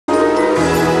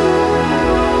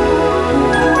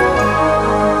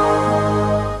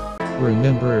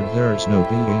Remember, there's no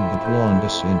being the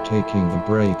blondest in taking a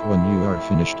break when you are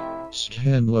finished.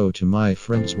 Scan low to my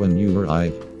friends when you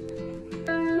arrive.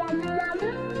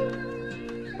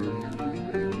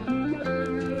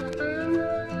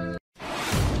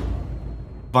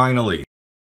 Finally.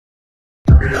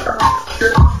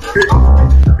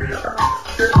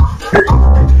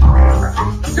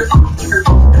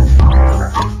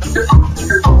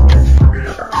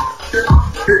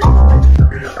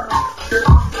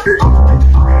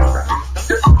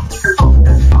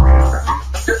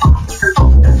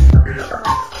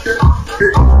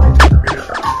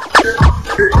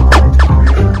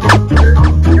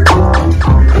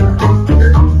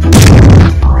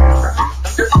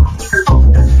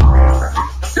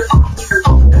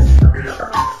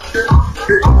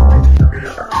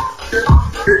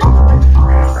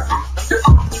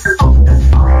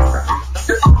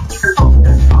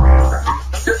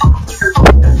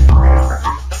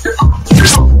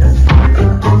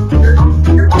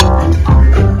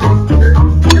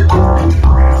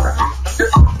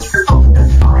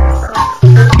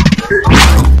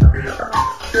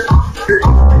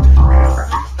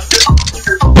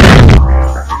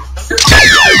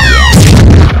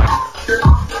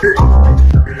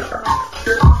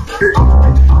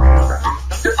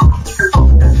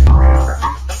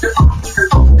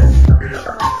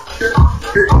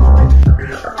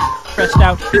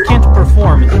 He can't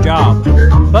perform his job,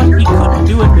 but he couldn't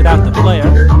do it without the player.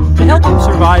 To help him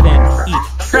survive and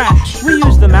eat trash, we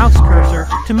use the mouse cursor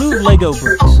to move Lego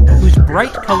bricks, whose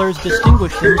bright colors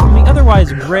distinguish them from the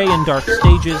otherwise gray and dark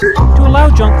stages, to allow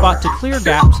Junkbot to clear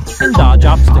gaps and dodge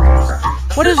obstacles.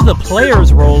 What is the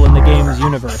player's role in the game's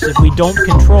universe if we don't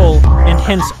control, and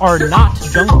hence are not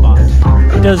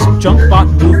Junkbot? Does Junkbot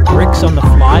move bricks on the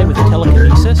fly with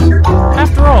telekinesis?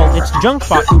 After all, it's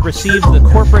Junkbot who receives the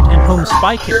corporate and home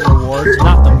spy kit rewards,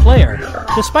 not the player,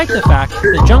 despite the fact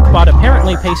that Junkbot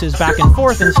apparently paces back and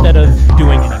forth instead of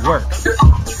doing any work.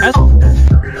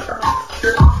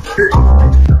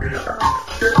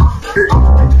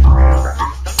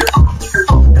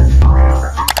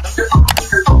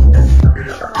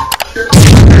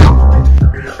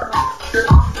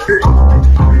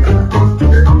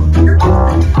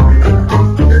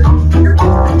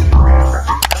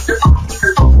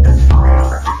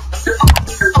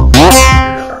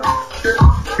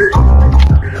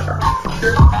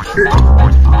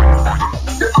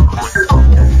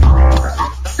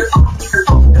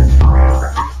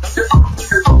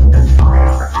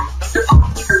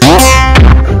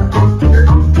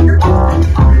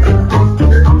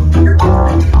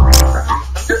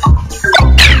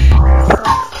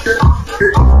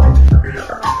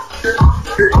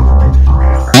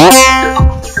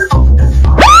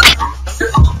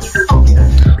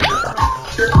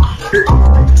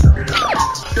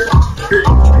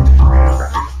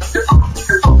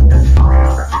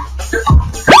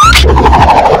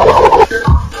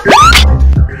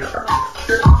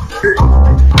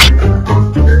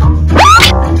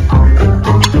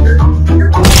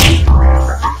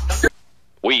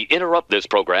 We interrupt this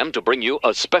program to bring you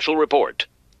a special report.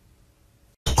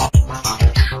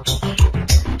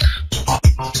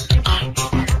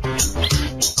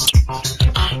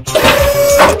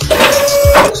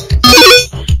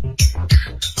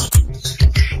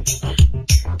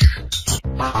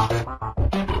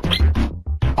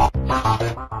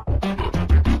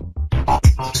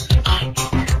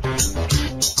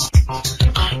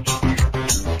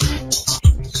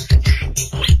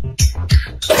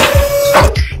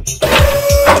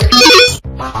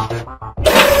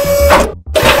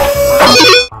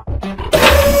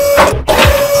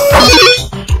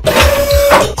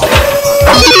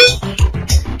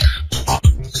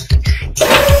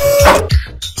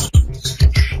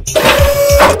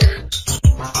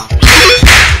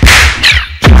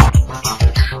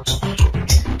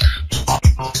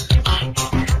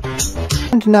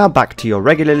 And now back to your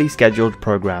regularly scheduled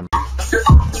program.